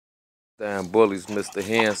Gusstein Bullies, Mr.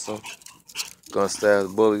 Handsome.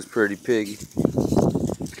 Gusstein Bullies, Pretty Piggy.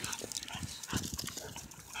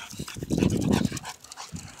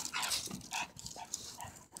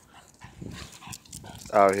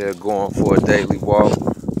 Out here going for a daily walk.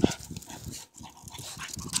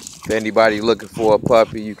 If anybody looking for a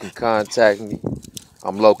puppy, you can contact me.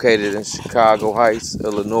 I'm located in Chicago Heights,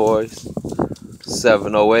 Illinois.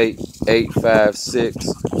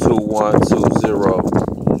 708-856-2120.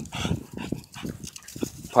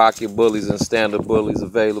 Pocket bullies and standard bullies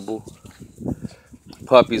available.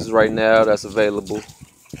 Puppies right now, that's available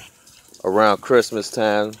around Christmas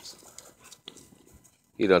times.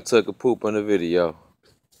 He done took a poop in the video.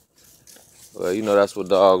 Well, you know that's what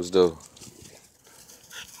dogs do.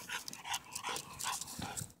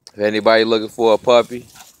 If anybody looking for a puppy,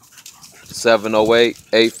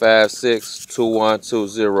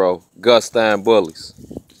 708-856-2120. Gusstein Bullies.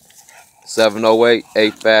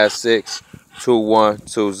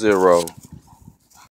 708-856-2120.